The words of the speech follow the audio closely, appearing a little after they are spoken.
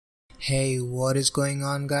Hey, what is going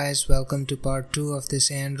on guys? Welcome to part 2 of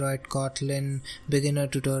this Android Kotlin beginner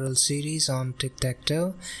tutorial series on Tic Tac.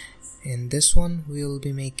 In this one, we will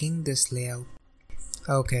be making this layout.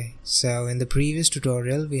 Okay, so in the previous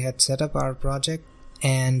tutorial, we had set up our project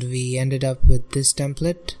and we ended up with this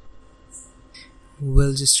template.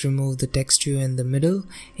 We'll just remove the text view in the middle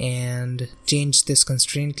and change this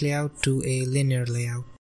constraint layout to a linear layout.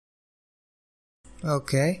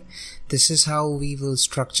 Okay, this is how we will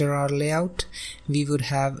structure our layout. We would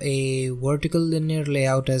have a vertical linear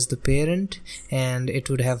layout as the parent, and it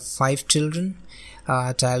would have 5 children.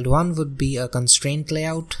 Child 1 would be a constraint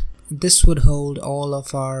layout. This would hold all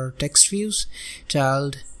of our text views.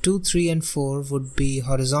 Child 2, 3 and 4 would be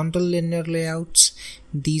horizontal linear layouts.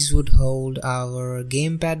 These would hold our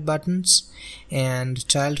gamepad buttons, and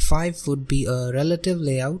child 5 would be a relative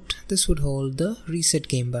layout. This would hold the reset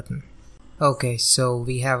game button. Okay, so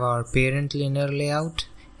we have our parent linear layout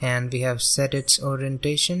and we have set its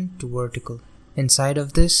orientation to vertical. Inside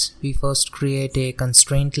of this, we first create a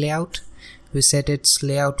constraint layout. We set its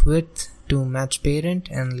layout width to match parent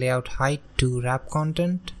and layout height to wrap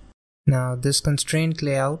content. Now this constraint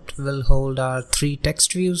layout will hold our 3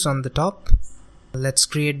 text views on the top. Let's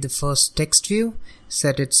create the first text view,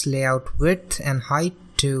 set its layout width and height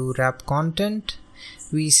to wrap content.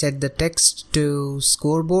 We set the text to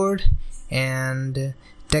scoreboard and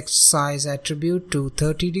text size attribute to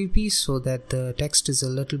 30 dp so that the text is a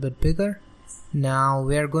little bit bigger. Now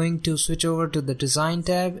we are going to switch over to the design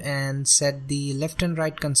tab and set the left and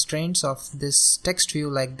right constraints of this text view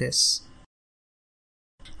like this.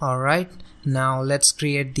 Alright, now let's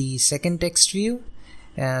create the second text view.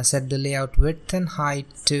 Set the layout width and height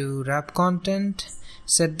to wrap content.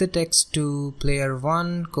 Set the text to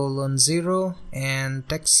player1:0 and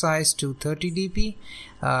text size to 30 dp.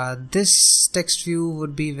 This text view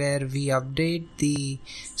would be where we update the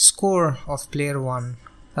score of player 1.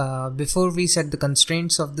 Before we set the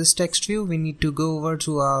constraints of this text view, we need to go over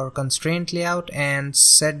to our constraint layout and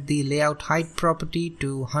set the layout height property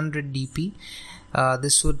to 100 dp.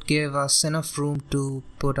 This would give us enough room to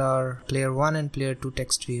put our player 1 and player 2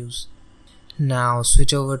 text views. Now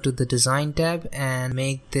switch over to the design tab and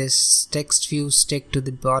make this text view stick to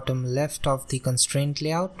the bottom left of the constraint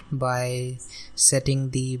layout by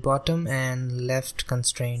setting the bottom and left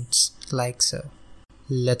constraints like so.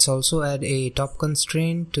 Let's also add a top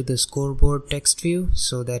constraint to the scoreboard text view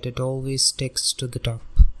so that it always sticks to the top.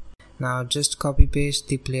 Now just copy paste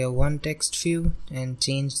the player 1 text view and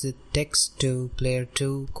change the text to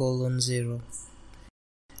player2:0.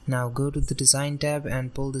 Now go to the design tab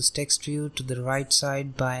and pull this text view to the right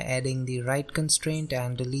side by adding the right constraint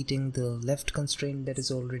and deleting the left constraint that is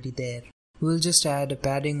already there. We'll just add a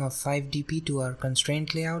padding of 5 dp to our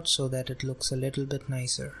constraint layout so that it looks a little bit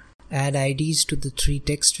nicer. Add IDs to the 3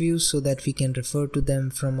 text views so that we can refer to them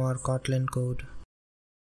from our Kotlin code.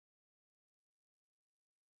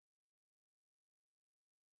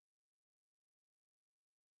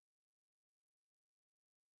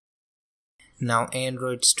 Now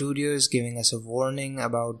Android Studio is giving us a warning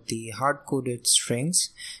about the hard-coded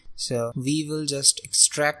strings. So we will just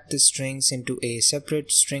extract the strings into a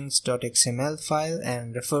separate strings.xml file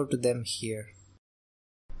and refer to them here.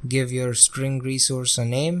 Give your string resource a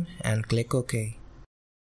name and click OK.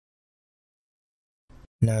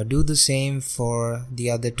 Now do the same for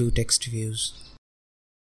the other 2 text views.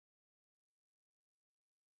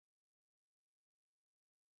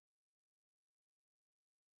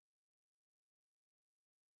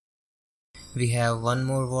 We have one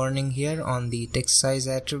more warning here on the text size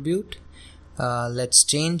attribute. Let's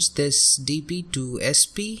change this dp to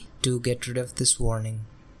sp to get rid of this warning.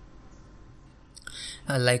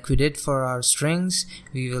 Like we did for our strings,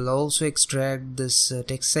 we will also extract this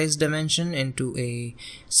text size dimension into a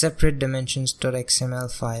separate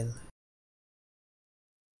dimensions.xml file.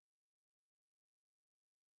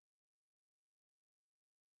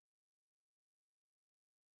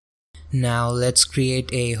 Now let's create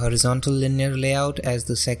a horizontal linear layout as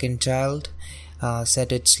the second child.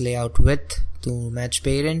 Set its layout width to match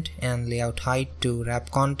parent and layout height to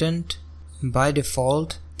wrap content. By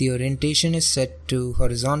default, the orientation is set to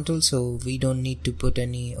horizontal, so we don't need to put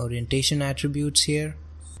any orientation attributes here.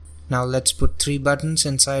 Now let's put 3 buttons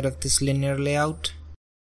inside of this linear layout.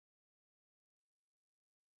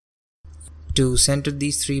 To center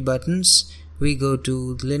these 3 buttons, we go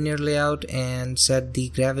to linear layout and set the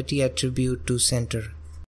gravity attribute to center.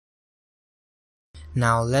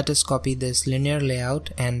 Now let us copy this linear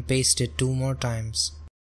layout and paste it 2 more times.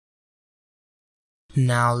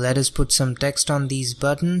 Now let us put some text on these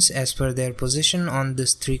buttons as per their position on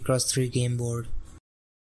this 3x3 game board.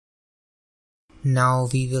 Now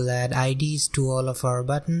we will add IDs to all of our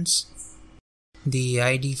buttons. The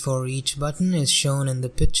ID for each button is shown in the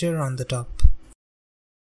picture on the top.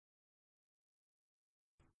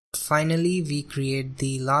 Finally, we create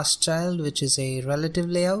the last child, which is a relative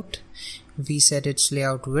layout. We set its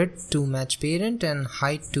layout width to match parent and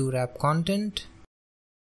height to wrap content.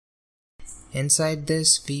 Inside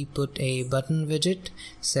this, we put a button widget,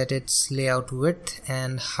 set its layout width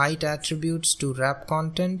and height attributes to wrap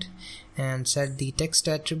content, and set the text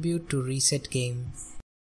attribute to reset game.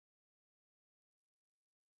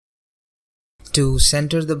 To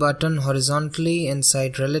center the button horizontally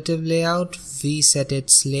inside relative layout, we set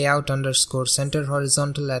its layout_center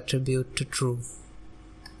horizontal attribute to true.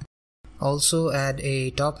 Also add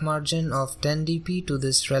a top margin of 10 dp to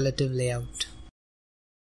this relative layout.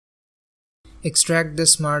 Extract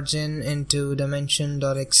this margin into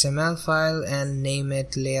dimension.xml file and name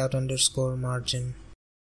it layout_margin.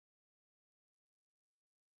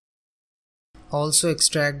 Also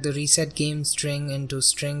extract the reset game string into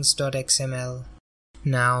strings.xml.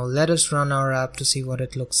 Now let us run our app to see what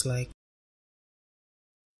it looks like.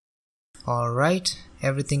 Alright,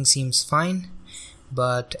 everything seems fine,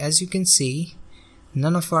 but as you can see,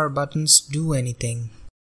 none of our buttons do anything.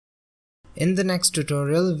 In the next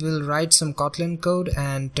tutorial, we'll write some Kotlin code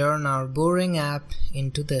and turn our boring app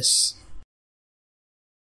into this.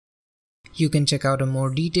 You can check out a more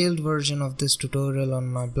detailed version of this tutorial on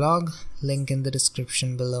my blog, link in the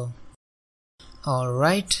description below.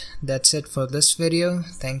 Alright, that's it for this video.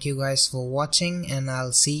 Thank you guys for watching and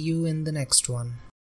I'll see you in the next one.